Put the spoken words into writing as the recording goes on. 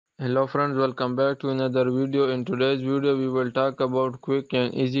Hello friends, welcome back to another video. In today's video, we will talk about quick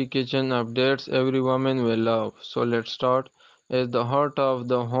and easy kitchen updates every woman will love. So let's start. As the heart of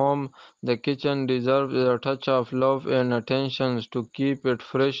the home, the kitchen deserves a touch of love and attention to keep it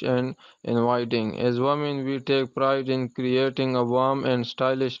fresh and inviting. As women, we take pride in creating a warm and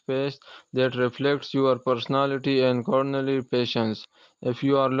stylish space that reflects your personality and culinary passions. If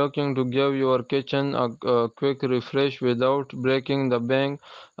you are looking to give your kitchen a quick refresh without breaking the bank,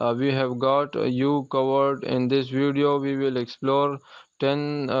 we have got you covered. In this video we will explore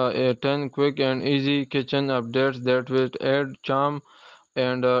 10 quick and easy kitchen updates that will add charm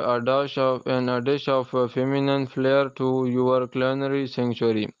and a dish of feminine flair to your culinary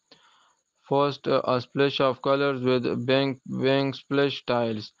sanctuary. First, a splash of colors with bang splash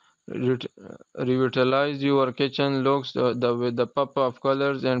tiles. Ret- Revitalize your kitchen looks with the pop of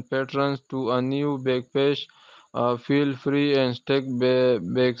colors and patterns to a new backpash. Feel free and stick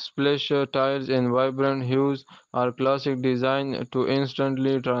backsplash tiles in vibrant hues or classic design to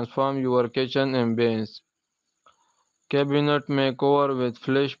instantly transform your kitchen ambience. Cabinet makeover with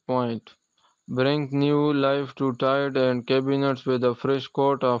flash point. Bring new life to tired and cabinets with a fresh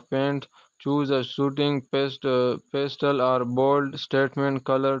coat of paint. Choose a suiting pastel or bold statement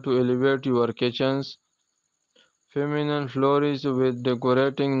color to elevate your kitchens. Feminine flourish with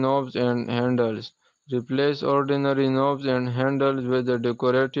decorating knobs and handles. Replace ordinary knobs and handles with the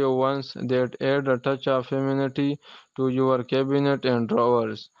decorative ones that add a touch of femininity to your cabinet and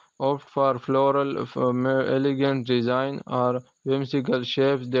drawers. Opt for floral, elegant design or whimsical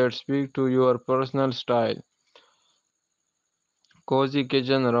shapes that speak to your personal style. Cozy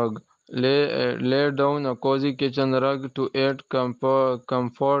kitchen rug. Lay down a cozy kitchen rug to add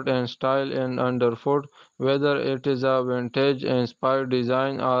comfort and style and underfoot, whether it is a vintage-inspired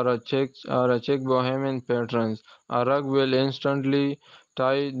design or a chic bohemian patterns. A rug will instantly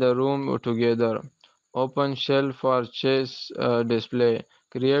tie the room together. Open shelf for chase display.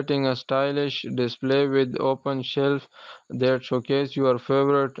 Creating a stylish display with open shelf that showcase your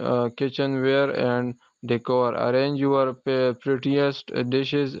favorite kitchenware and decor. Arrange your prettiest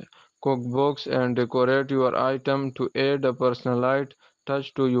dishes, cookbooks, and decorate your item to add a personalized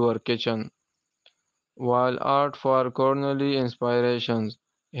touch to your kitchen. Wall art for culinary inspirations.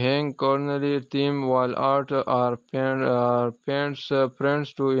 Hang culinary theme wall art or paints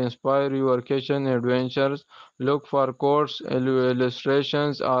prints to inspire your kitchen adventures. Look for quotes,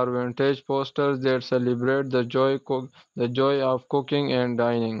 illustrations, or vintage posters that celebrate the joy of cooking and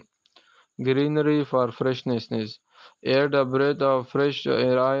dining. Greenery for freshness. Add a breath of fresh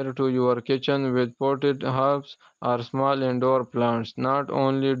air to your kitchen with potted herbs or small indoor plants. Not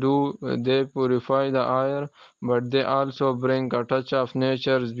only do they purify the air, but they also bring a touch of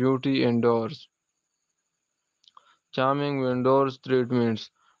nature's beauty indoors. Charming windows treatments.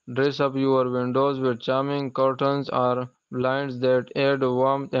 Dress up your windows with charming curtains or blinds that add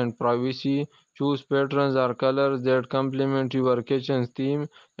warmth and privacy. Choose patterns or colors that complement your kitchen theme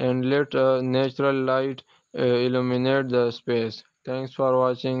and let natural light illuminate the space. Thanks for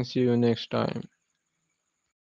watching. See you next time.